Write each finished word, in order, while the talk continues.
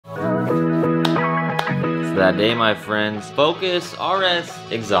It's that day, my friends. Focus RS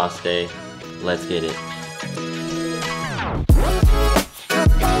exhaust day. Let's get it.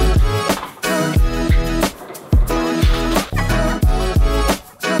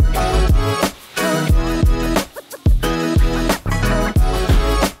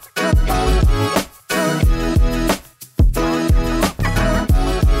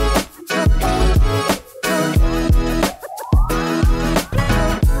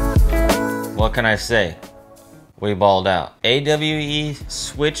 What can I say? We balled out. AWE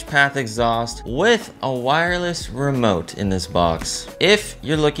switch path exhaust with a wireless remote in this box. If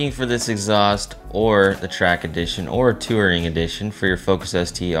you're looking for this exhaust or the track edition or touring edition for your Focus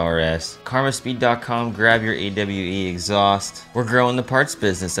ST RS, karmaspeed.com, grab your AWE exhaust. We're growing the parts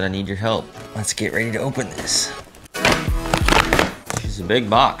business and I need your help. Let's get ready to open this. It's a big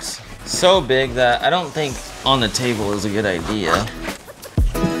box. So big that I don't think on the table is a good idea.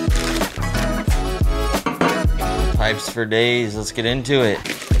 Pipes for days, let's get into it.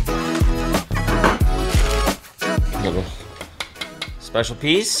 Little special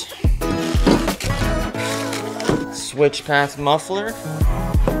piece. Switch path muffler.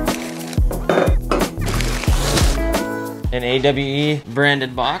 An AWE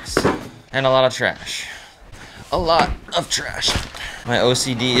branded box. And a lot of trash. A lot of trash. My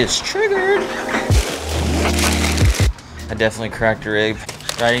OCD is triggered. I definitely cracked a rib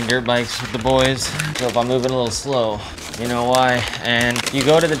riding dirt bikes with the boys. So if I'm moving a little slow, you know why. And you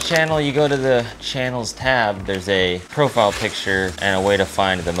go to the channel, you go to the channels tab, there's a profile picture and a way to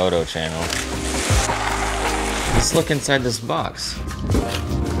find the Moto channel. Let's look inside this box.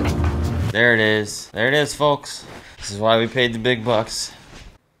 There it is. There it is, folks. This is why we paid the big bucks.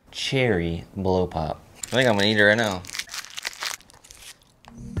 Cherry blow pop. I think I'm gonna eat it right now.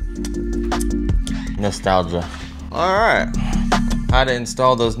 Nostalgia. All right. How to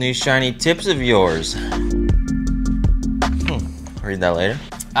install those new shiny tips of yours. Read that later.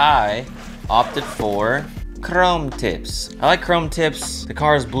 I opted for chrome tips. I like chrome tips. The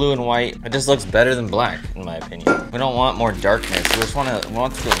car is blue and white. It just looks better than black, in my opinion. We don't want more darkness. We just want it to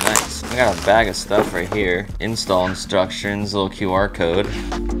feel nice. I got a bag of stuff right here. Install instructions, little QR code.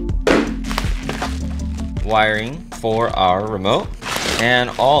 Wiring for our remote. And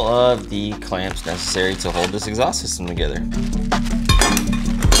all of the clamps necessary to hold this exhaust system together.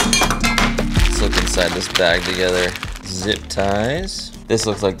 Let's look inside this bag together. Zip ties. This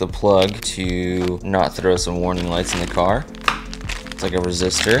looks like the plug to not throw some warning lights in the car. It's like a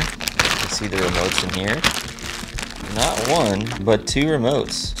resistor. You can see the remotes in here. Not one, but two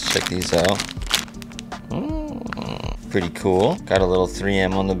remotes. Let's check these out. Pretty cool. Got a little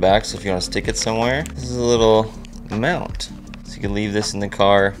 3M on the back, so if you want to stick it somewhere. This is a little mount. So you can leave this in the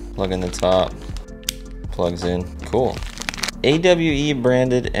car, plug in the top, plugs in. Cool. AWE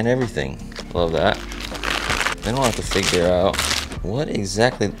branded and everything. Love that. Then we'll have to figure out what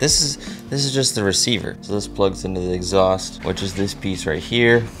exactly, this is just the receiver. So this plugs into the exhaust, which is this piece right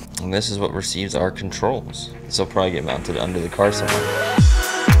here. And this is what receives our controls. This will probably get mounted under the car somewhere.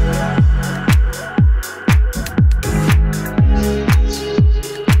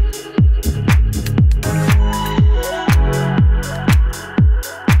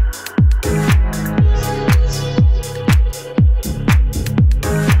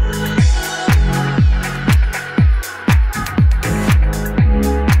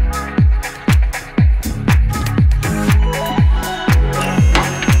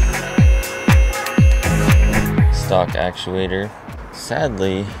 Stock actuator.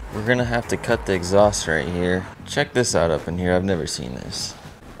 Sadly, we're gonna have to cut the exhaust right here. Check this out up in here. I've never seen this.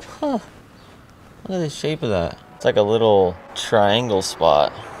 Huh. Look at the shape of that. It's like a little triangle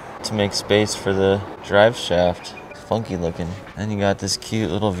spot to make space for the drive shaft. Funky looking. And you got this cute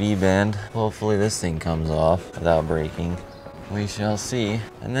little V-band. Hopefully this thing comes off without breaking. We shall see.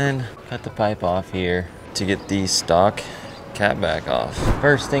 And then cut the pipe off here to get the stock Catback off.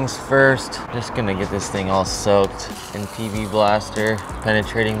 First things first, just gonna get this thing all soaked in PB Blaster,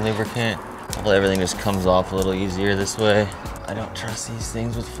 penetrating lubricant. Hopefully everything just comes off a little easier this way. I don't trust these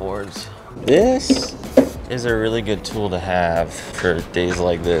things with Fords. This is a really good tool to have for days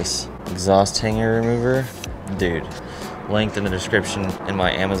like this. Exhaust hanger remover. Dude, linked in the description in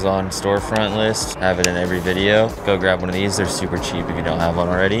my Amazon storefront list. Have it in every video. Go grab one of these. They're super cheap if you don't have one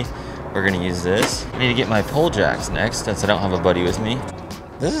already. We're gonna use this. I need to get my pole jacks next, since I don't have a buddy with me.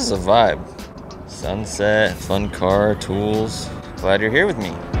 This is a vibe. Sunset, fun car, tools. Glad you're here with me.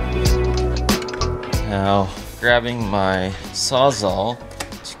 Now, grabbing my Sawzall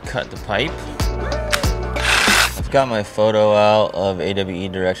to cut the pipe. I've got my photo out of AWE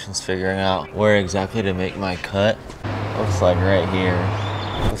directions, figuring out where exactly to make my cut. Looks like right here.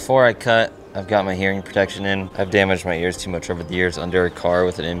 Before I cut, I've got my hearing protection in. I've damaged my ears too much over the years under a car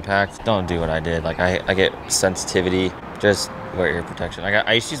with an impact. Don't do what I did. Like I get sensitivity. Just wear ear protection.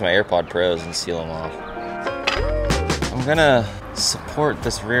 I used to use my AirPod Pros and seal them off. I'm gonna support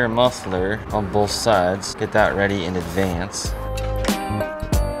this rear muffler on both sides. Get that ready in advance.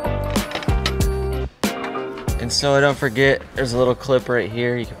 And so I don't forget, there's a little clip right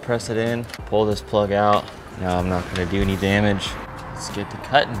here. You can press it in, pull this plug out. Now I'm not gonna do any damage. Let's get to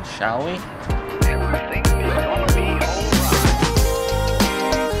cutting, shall we?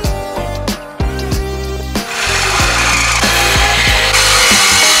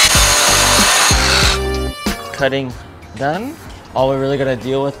 Cutting done. All we're really gonna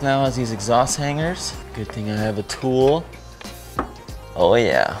deal with now is these exhaust hangers. Good thing I have a tool. Oh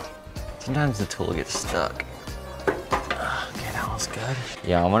yeah. Sometimes the tool gets stuck. Okay, that was good.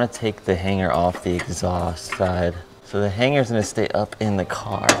 Yeah, I'm gonna take the hanger off the exhaust side. So the hanger's gonna stay up in the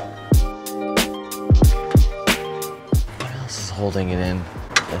car. What else is holding it in?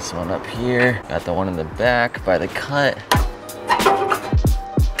 This one up here. Got the one in the back by the cut.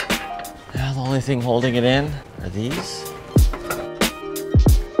 Now the only thing holding it in are these.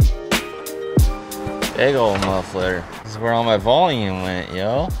 Big old muffler. This is where all my volume went,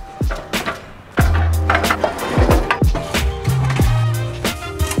 yo.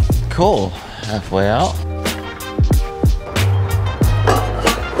 Cool, halfway out.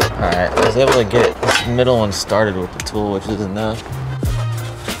 All right, I was able to get this middle one started with the tool, which is enough.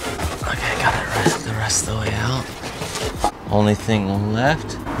 Okay, got it the rest of the way out. Only thing left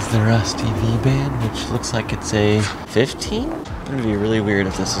is the rusty V-band, which looks like it's a 15. It would be really weird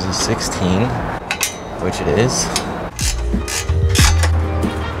if this was a 16, which it is.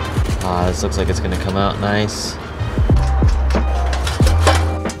 This looks like it's gonna come out nice.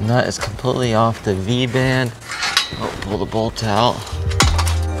 Nut is completely off the V-band. Oh, pull the bolt out.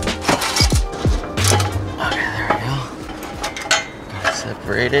 Okay, there we go. Got it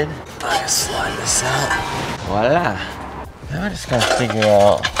separated. I can slide this out. Voila. Now I just gotta figure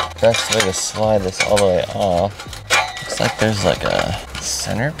out the best way to slide this all the way off. Looks like there's like a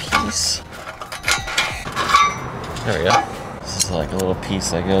centerpiece. There we go. This is like a little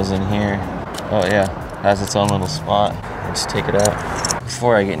piece that goes in here. Oh yeah, has its own little spot. I'll just take it out.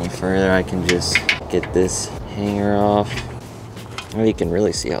 Before I get any further, I can just get this hanger off. Now you can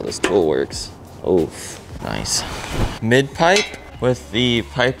really see how this tool works. Oof, nice. Mid pipe with the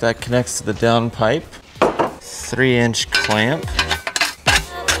pipe that connects to the down pipe. 3-inch clamp.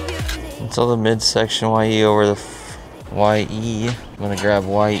 Until the midsection YE over the YE. I'm gonna grab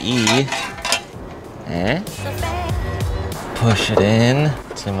YE and push it in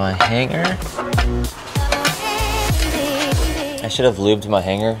to my hanger. I should have lubed my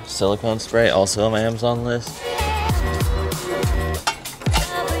hanger, silicone spray, also on my Amazon list.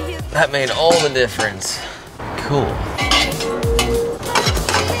 That made all the difference. Cool.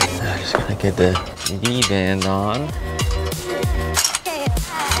 Now I'm just gonna get the V-band on.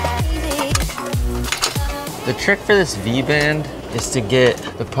 The trick for this V-band is to get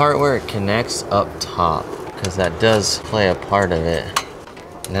the part where it connects up top, because that does play a part of it.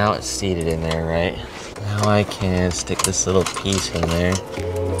 Now it's seated in there, right? Now I can stick this little piece in there.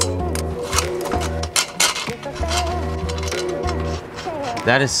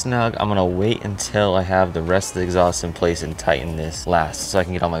 That is snug. I'm gonna wait until I have the rest of the exhaust in place and tighten this last so I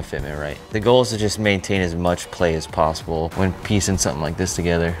can get all my fitment right. The goal is to just maintain as much play as possible when piecing something like this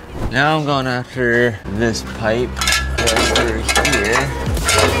together. Now I'm going after this pipe right through here.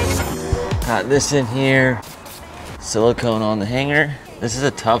 Got this in here. Silicone on the hanger. This is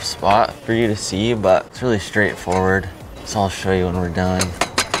a tough spot for you to see, but it's really straightforward. So I'll show you when we're done.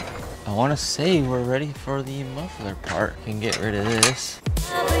 I want to say we're ready for the muffler part. Can get rid of this.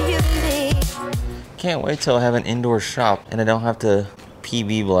 Can't wait till I have an indoor shop and I don't have to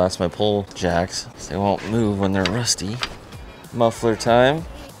PB blast my pole jacks. They won't move when they're rusty. Muffler time.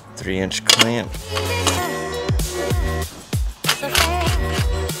 3-inch clamp.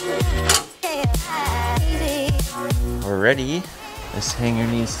 We're ready. This hanger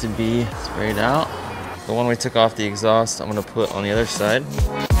needs to be sprayed out. The one we took off the exhaust, I'm gonna put on the other side.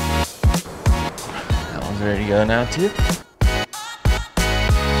 That one's ready to go now too.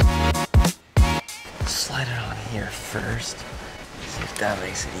 Slide it on here first. See if that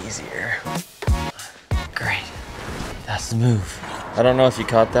makes it easier. Great, that's the move. I don't know if you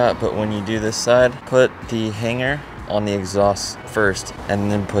caught that, but when you do this side, put the hanger on the exhaust first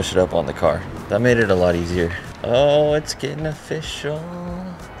and then push it up on the car. That made it a lot easier. Oh, it's getting official.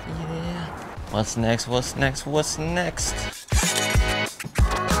 Yeah. What's next? What's next? What's next?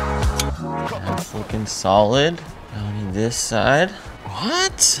 That's looking solid. Now we need this side.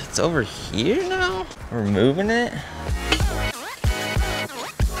 What? It's over here now? We're moving it?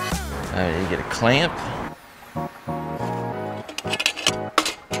 I need to get a clamp.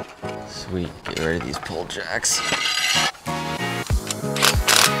 Sweet, get rid of these pull jacks.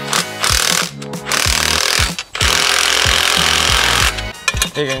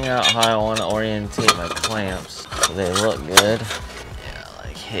 Figuring out how I want to orientate my clamps so they look good. Yeah,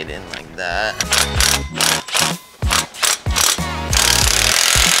 like hidden like that.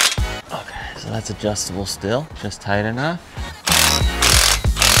 Okay, so that's adjustable still, just tight enough.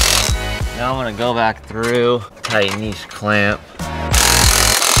 Now I'm gonna go back through, tighten each clamp.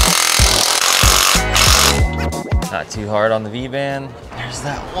 Not too hard on the V-band. There's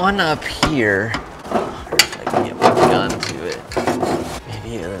that one up here. If I can get my gun to it.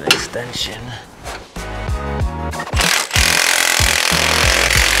 Maybe an extension.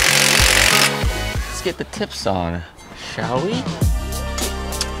 Let's get the tips on, shall we?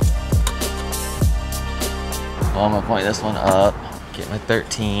 Well, I'm gonna point this one up, get my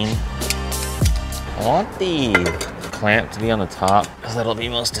 13. I want the clamp to be on the top because that'll be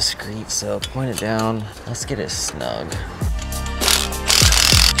most discreet, so point it down. Let's get it snug.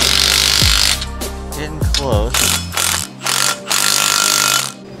 Getting close.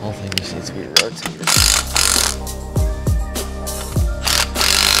 Whole thing just needs to be rotated.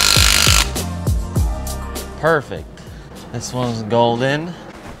 Perfect. This one's golden.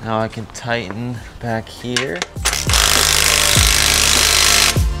 Now I can tighten back here.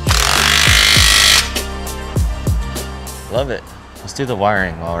 Love it. Let's do the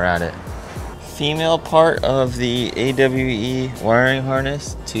wiring while we're at it. Female part of the AWE wiring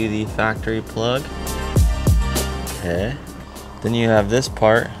harness to the factory plug. Okay. Then you have this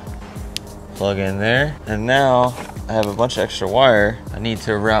part, plug in there. And now I have a bunch of extra wire I need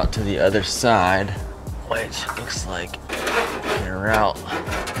to route to the other side, which looks like I can route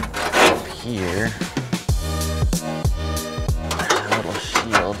up here. There's a little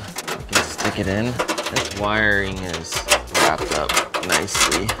shield. I can stick it in. This wiring is wrapped up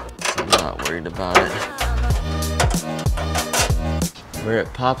nicely, so I'm not worried about it. Where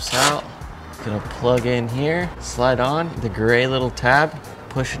it pops out, it's gonna plug in here, slide on the gray little tab,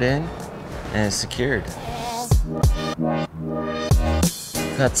 push it in, and it's secured.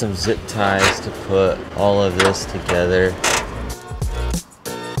 Got some zip ties to put all of this together.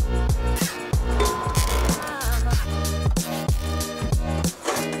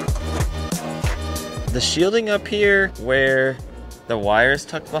 The shielding up here where the wire is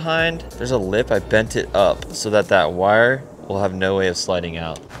tucked behind, there's a lip. I bent it up so that that wire will have no way of sliding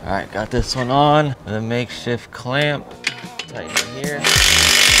out. All right, got this one on with a makeshift clamp. Tighten it here.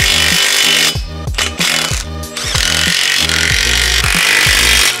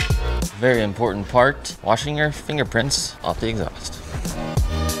 Very important part, washing your fingerprints off the exhaust.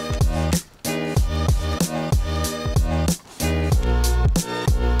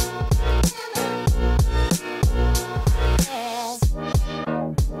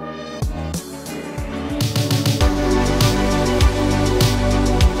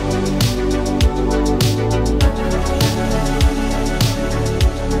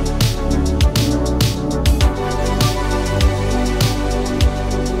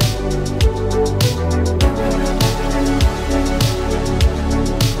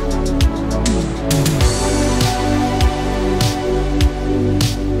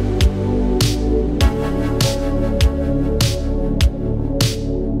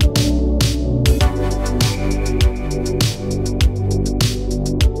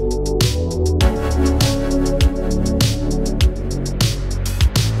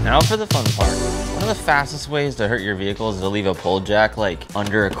 Now for the fun part. One of the fastest ways to hurt your vehicle is to leave a pull jack like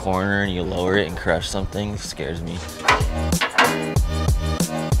under a corner and you lower it and crush something. It scares me.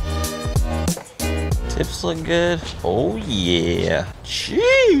 Tips look good. Oh yeah.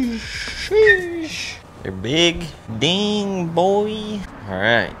 Sheesh, sheesh. They're big. Ding, boy. All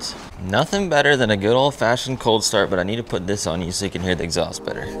right. Nothing better than a good old-fashioned cold start, but I need to put this on you so you can hear the exhaust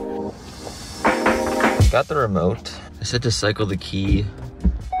better. Got the remote. I said to cycle the key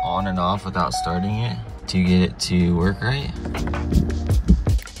on and off without starting it to get it to work right.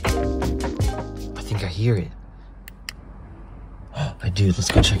 I think I hear it. I do.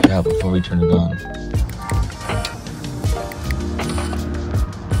 Let's go check it out before we turn it on.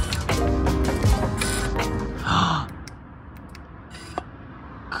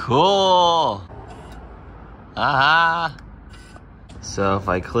 Cool. Aha. So if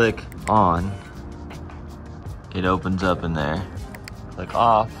I click on, it opens up in there. Click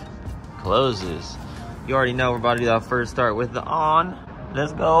off, closes. You already know we're about to do that first start with the on.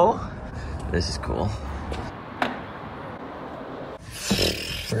 Let's go. This is cool.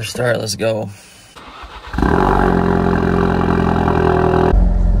 First start, let's go.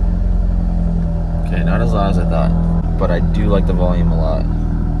 Okay, not as loud as I thought, but I do like the volume a lot.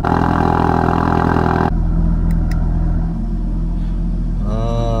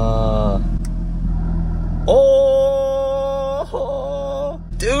 Oh,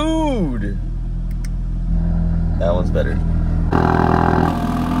 dude! That one's better.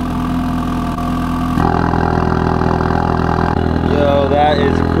 Yo, that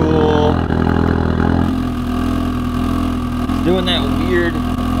is cool. It's doing that weird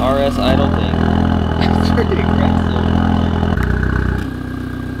RS idle thing. That's pretty aggressive.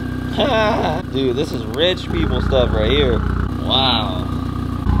 Dude, this is rich people stuff right here. Wow.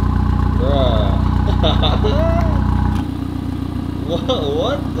 Bruh.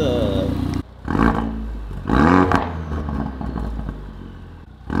 What the?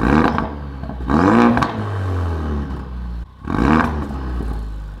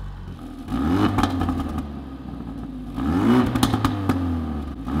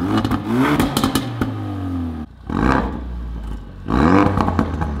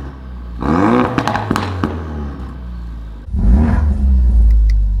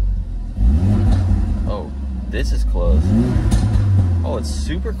 This is close. Oh, it's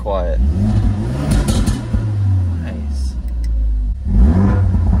super quiet. Nice.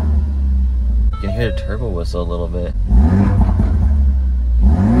 You can hear the turbo whistle a little bit.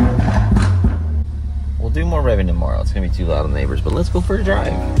 We'll do more revving tomorrow. It's gonna be too loud on the neighbors, but let's go for a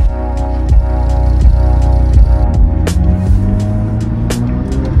drive.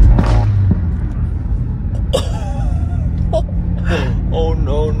 Oh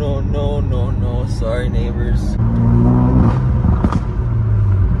no, no, no, no, no. Sorry, neighbors.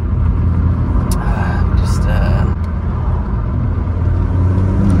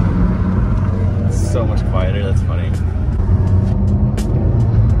 It's so much quieter, that's funny.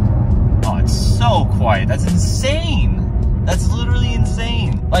 Oh, it's so quiet. That's insane. That's literally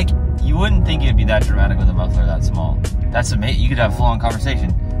insane. Like, you wouldn't think it'd be that dramatic with a muffler that small. That's amazing. You could have a full-on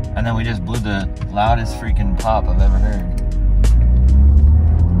conversation. And then we just blew the loudest freaking pop I've ever heard.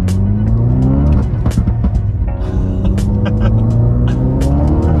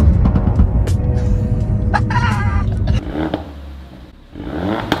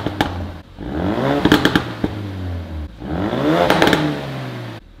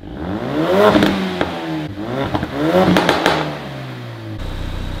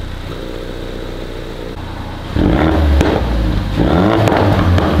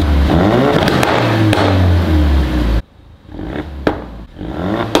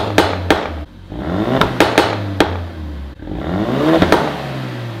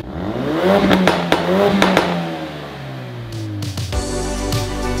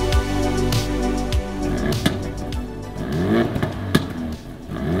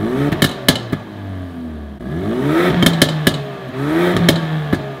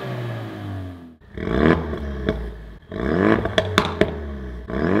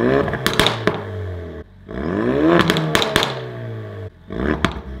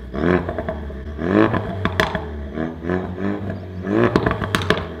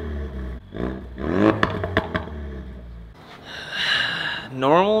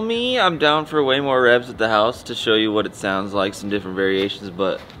 Normal me, I'm down for way more revs at the house to show you what it sounds like, some different variations,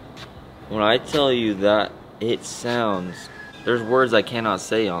 but when I tell you that it sounds, there's words I cannot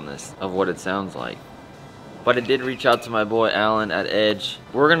say on this of what it sounds like. But I did reach out to my boy Alan at Edge.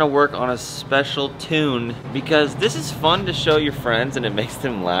 We're gonna work on a special tune because this is fun to show your friends and it makes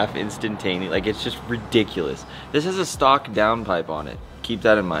them laugh instantaneously. Like, it's just ridiculous. This has a stock downpipe on it. Keep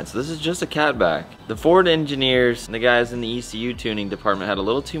that in mind. So this is just a Catback. The Ford engineers and the guys in the ECU tuning department had a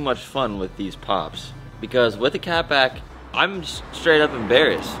little too much fun with these pops. Because with the Catback, I'm straight up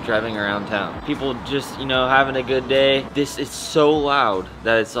embarrassed driving around town. People just, you know, having a good day. This is so loud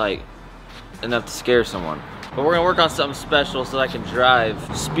that it's like enough to scare someone. But we're gonna work on something special so that I can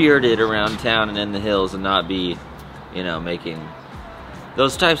drive spirited around town and in the hills and not be, you know, making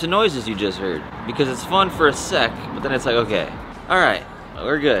those types of noises you just heard. Because it's fun for a sec, but then it's like, okay, all right,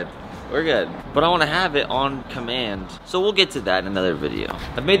 we're good. We're good. But I want to have it on command. So we'll get to that in another video.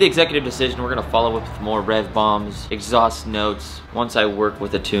 I've made the executive decision. We're going to follow up with more rev bombs, exhaust notes, once I work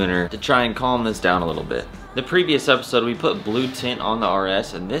with a tuner to try and calm this down a little bit. The previous episode, we put blue tint on the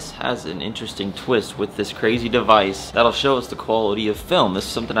RS, and this has an interesting twist with this crazy device that'll show us the quality of film. This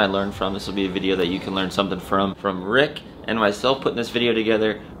is something I learned from. This will be a video that you can learn something from Rick and myself putting this video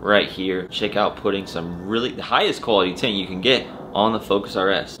together right here. Check out putting some really the highest quality tint you can get on the Focus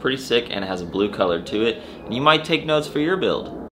RS. Pretty sick, and it has a blue color to it. And you might take notes for your build.